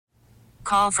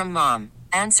call from mom.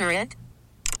 Answer it.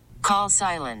 Call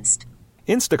silenced.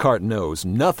 Instacart knows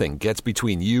nothing gets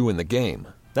between you and the game.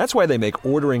 That's why they make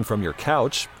ordering from your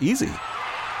couch easy.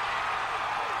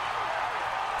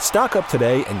 Stock up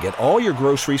today and get all your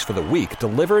groceries for the week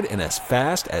delivered in as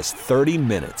fast as 30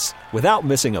 minutes without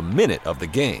missing a minute of the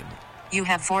game. You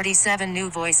have 47 new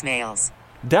voicemails.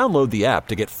 Download the app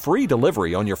to get free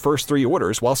delivery on your first 3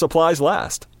 orders while supplies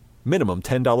last. Minimum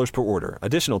 $10 per order.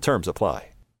 Additional terms apply.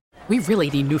 We really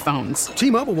need new phones.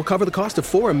 T-Mobile will cover the cost of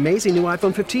 4 amazing new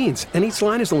iPhone 15s, and each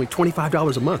line is only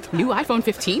 $25 a month. New iPhone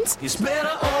 15s? It's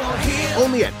better over here.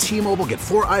 Only at T-Mobile, get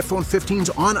 4 iPhone 15s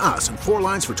on us and 4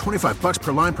 lines for $25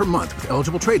 per line per month with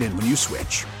eligible trade-in when you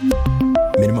switch.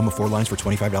 Minimum of 4 lines for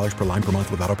 $25 per line per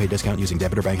month with autopay discount using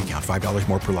debit or bank account. $5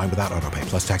 more per line without autopay,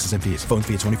 plus taxes and fees. Phone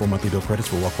fee at 24 monthly bill credits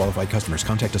for well-qualified customers.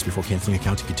 Contact us before canceling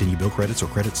account to continue bill credits or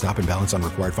credit stop and balance on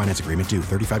required finance agreement due.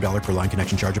 $35 per line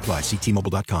connection charge applies. See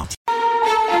T-Mobile.com.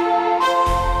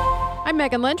 I'm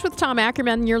Megan Lynch with Tom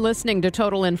Ackerman. You're listening to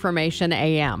Total Information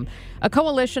AM. A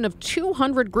coalition of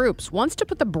 200 groups wants to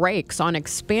put the brakes on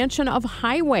expansion of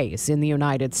highways in the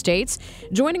United States.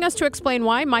 Joining us to explain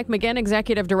why, Mike McGinn,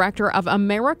 Executive Director of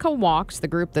America Walks, the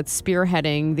group that's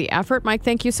spearheading the effort. Mike,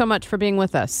 thank you so much for being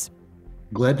with us.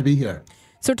 Glad to be here.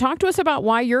 So talk to us about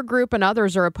why your group and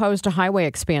others are opposed to highway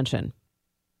expansion.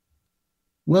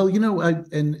 Well,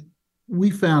 we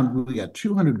found we got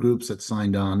 200 groups that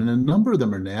signed on, and a number of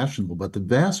them are national, but the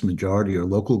vast majority are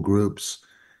local groups.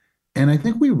 And I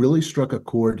think we really struck a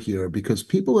chord here because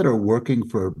people that are working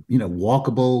for,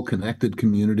 walkable, connected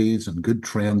communities and good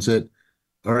transit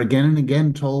are again and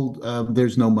again told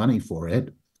there's no money for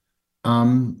it.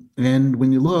 And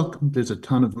when you look, there's a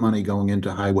ton of money going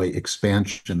into highway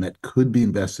expansion that could be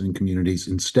invested in communities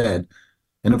instead.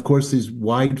 And of course, these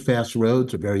wide, fast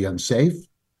roads are very unsafe,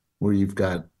 where you've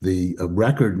got a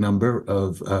record number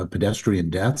of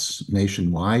pedestrian deaths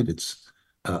nationwide. It's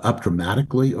up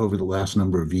dramatically over the last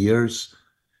number of years.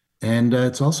 And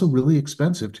it's also really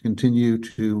expensive to continue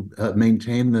to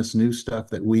maintain this new stuff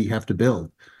that we have to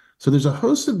build. So there's a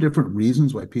host of different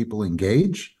reasons why people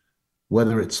engage,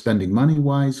 whether it's spending money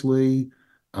wisely,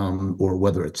 or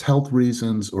whether it's health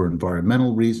reasons or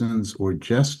environmental reasons, or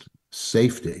just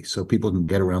safety, so people can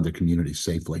get around their communities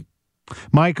safely.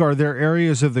 Mike, are there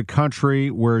areas of the country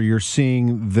where you're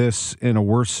seeing this in a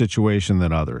worse situation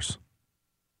than others?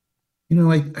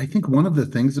 I think one of the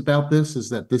things about this is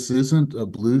that this isn't a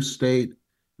blue state.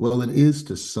 Well, it is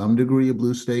to some degree a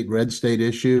blue state, red state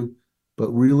issue,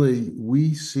 but really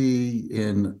we see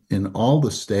in all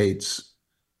the states,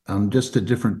 just to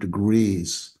different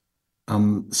degrees,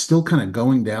 still kind of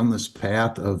going down this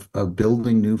path of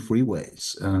building new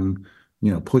freeways,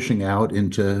 pushing out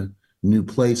into new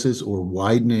places or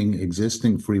widening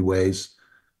existing freeways.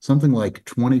 Something like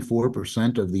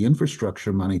 24% of the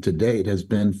infrastructure money to date has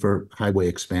been for highway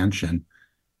expansion.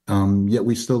 Yet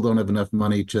we still don't have enough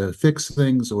money to fix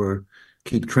things or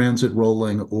keep transit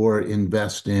rolling or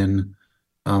invest in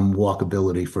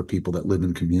walkability for people that live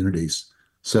in communities.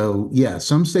 So yeah,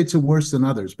 some states are worse than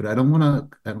others, but I don't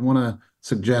want to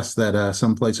suggest that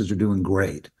some places are doing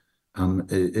great.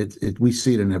 We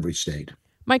see it in every state.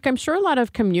 Mike, I'm sure a lot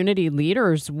of community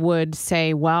leaders would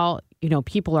say, well,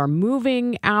 people are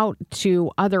moving out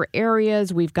to other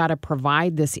areas. We've got to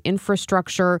provide this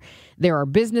infrastructure. There are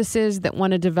businesses that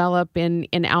want to develop in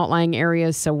outlying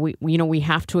areas. So we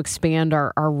have to expand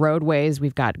our roadways.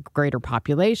 We've got greater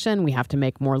population. We have to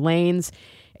make more lanes.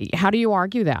 How do you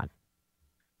argue that?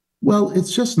 Well,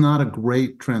 it's just not a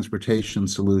great transportation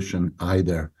solution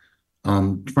either.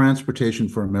 Transportation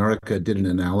for America did an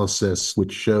analysis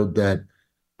which showed that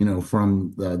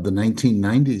from the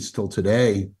 1990s till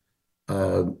today,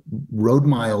 road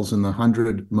miles in the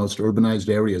 100 most urbanized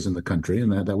areas in the country,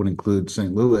 and that would include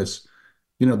St. Louis,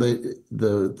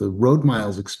 the road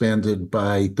miles expanded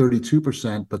by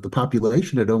 32%, but the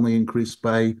population had only increased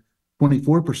by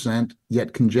 24%,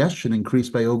 yet congestion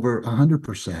increased by over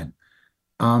 100%.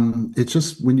 It's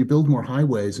just when you build more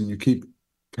highways and you keep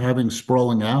having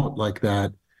sprawling out like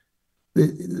that,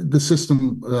 the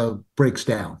system breaks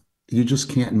down. You just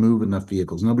can't move enough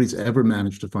vehicles. Nobody's ever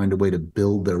managed to find a way to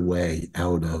build their way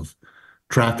out of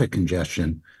traffic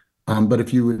congestion. But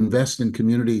if you invest in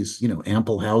communities,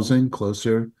 ample housing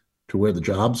closer to where the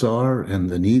jobs are and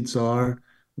the needs are,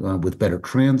 with better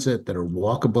transit that are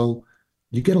walkable,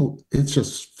 it's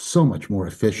just so much more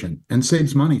efficient and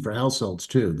saves money for households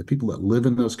too. The people that live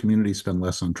in those communities spend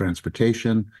less on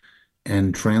transportation,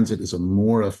 and transit is a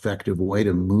more effective way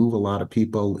to move a lot of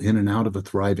people in and out of a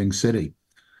thriving city.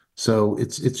 So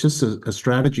it's just a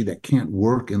strategy that can't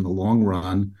work in the long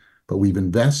run, but we've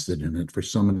invested in it for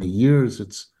so many years.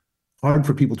 It's hard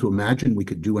for people to imagine we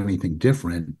could do anything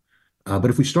different. But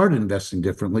if we started investing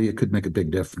differently, it could make a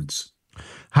big difference.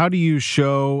 How do you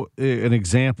show an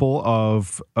example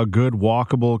of a good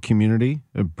walkable community,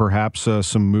 perhaps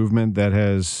some movement that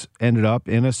has ended up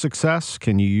in a success?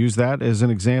 Can you use that as an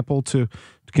example to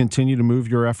continue to move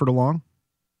your effort along?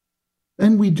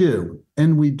 And we do.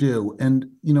 And,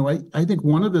 I think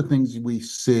one of the things we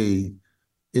see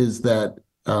is that,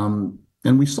 and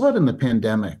we saw it in the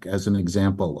pandemic as an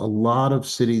example, a lot of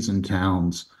cities and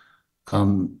towns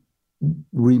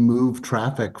removed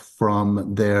traffic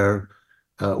from their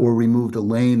or removed a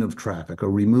lane of traffic,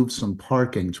 or removed some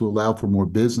parking to allow for more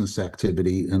business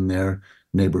activity in their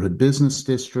neighborhood business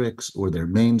districts, or their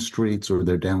main streets, or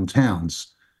their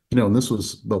downtowns. And this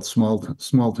was both small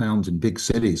towns and big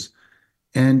cities.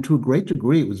 And to a great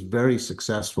degree, it was very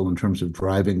successful in terms of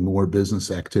driving more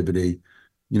business activity,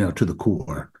 to the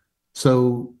core.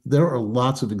 So there are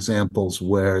lots of examples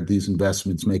where these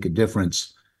investments make a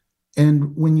difference.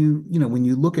 And when you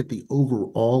look at the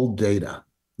overall data,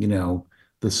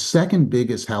 the second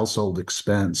biggest household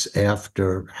expense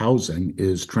after housing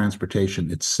is transportation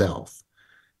itself.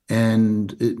 And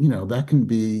that can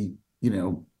be,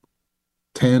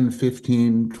 10,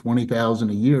 15, 20,000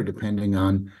 a year, depending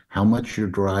on how much you're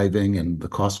driving and the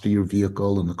cost of your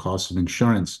vehicle and the cost of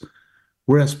insurance.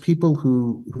 Whereas people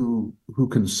who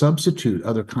can substitute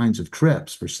other kinds of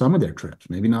trips for some of their trips,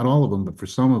 maybe not all of them, but for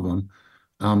some of them,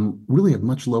 really have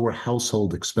much lower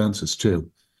household expenses too.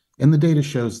 And the data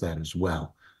shows that as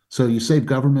well. So you save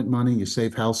government money, you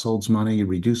save households money, you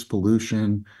reduce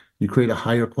pollution, you create a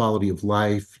higher quality of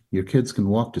life. Your kids can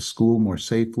walk to school more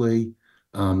safely,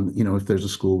 if there's a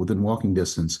school within walking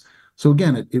distance. So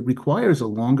again, it requires a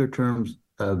longer term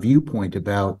viewpoint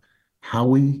about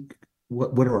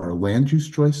what are our land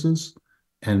use choices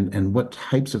and what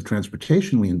types of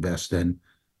transportation we invest in.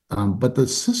 But the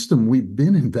system we've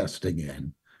been investing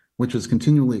in, which is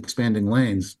continually expanding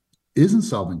lanes, isn't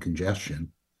solving congestion,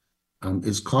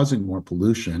 is causing more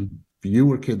pollution.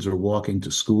 Fewer kids are walking to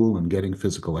school and getting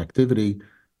physical activity.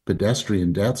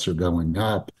 Pedestrian deaths are going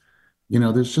up.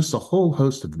 There's just a whole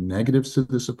host of negatives to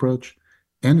this approach.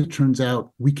 And it turns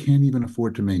out we can't even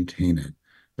afford to maintain it.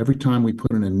 Every time we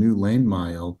put in a new lane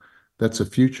mile, that's a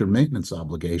future maintenance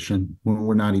obligation when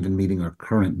we're not even meeting our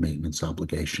current maintenance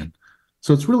obligation.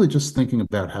 So it's really just thinking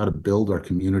about how to build our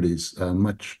communities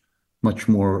much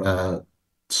more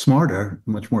smarter,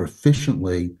 much more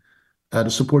efficiently to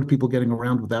support people getting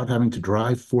around without having to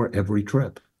drive for every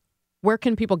trip. Where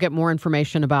can people get more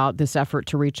information about this effort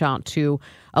to reach out to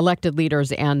elected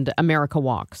leaders and America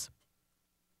Walks?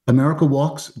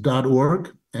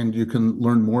 AmericaWalks.org, and you can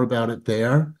learn more about it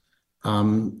there.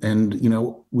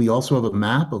 We also have a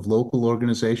map of local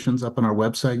organizations up on our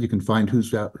website. You can find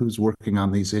who's working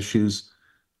on these issues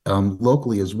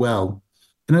locally as well.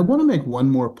 And I want to make one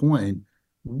more point.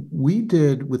 We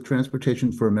did, with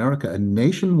Transportation for America, a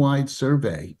nationwide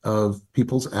survey of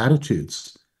people's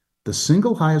attitudes. The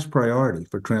single highest priority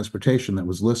for transportation that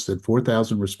was listed,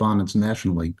 4,000 respondents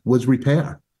nationally, was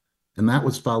repair. And that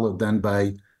was followed then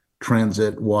by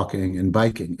transit, walking, and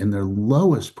biking. And their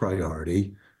lowest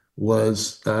priority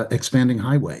was expanding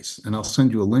highways. And I'll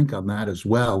send you a link on that as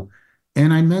well.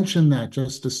 And I mentioned that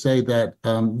just to say that,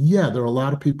 there are a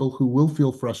lot of people who will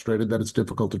feel frustrated that it's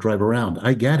difficult to drive around.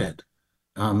 I get it.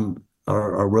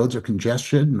 Our roads are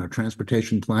congested, and our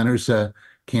transportation planners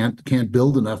can't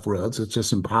build enough roads. It's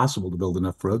just impossible to build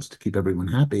enough roads to keep everyone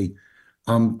happy.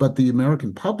 But the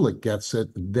American public gets it.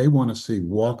 They want to see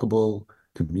walkable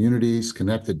communities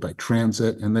connected by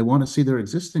transit, and they want to see their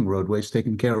existing roadways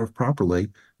taken care of properly,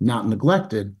 not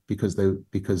neglected because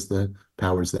the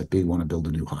powers that be want to build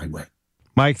a new highway.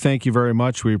 Mike, thank you very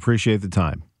much. We appreciate the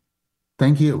time.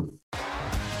 Thank you.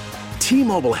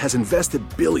 T-Mobile has invested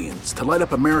billions to light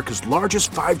up America's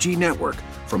largest 5G network,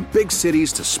 from big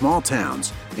cities to small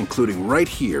towns, including right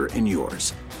here in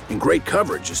yours. And great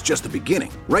coverage is just the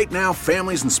beginning. Right now,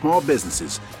 families and small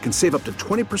businesses can save up to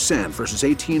 20% versus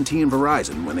AT&T and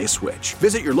Verizon when they switch.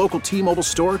 Visit your local T-Mobile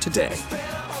store today.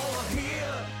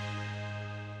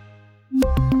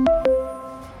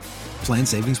 Plan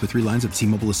savings with 3 lines of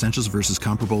T-Mobile Essentials versus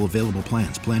comparable available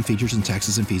plans. Plan features and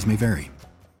taxes and fees may vary.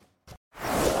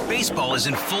 Baseball is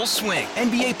in full swing.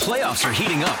 NBA playoffs are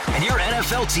heating up, and your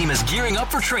NFL team is gearing up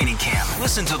for training camp.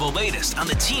 Listen to the latest on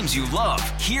the teams you love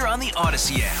here on the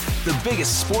Odyssey app. The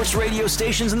biggest sports radio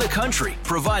stations in the country,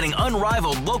 providing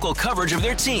unrivaled local coverage of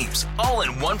their teams, all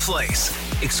in one place.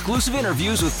 Exclusive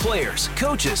interviews with players,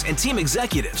 coaches, and team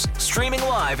executives, streaming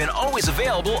live and always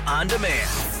available on demand.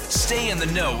 Stay in the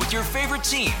know with your favorite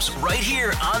teams right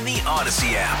here on the Odyssey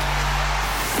app.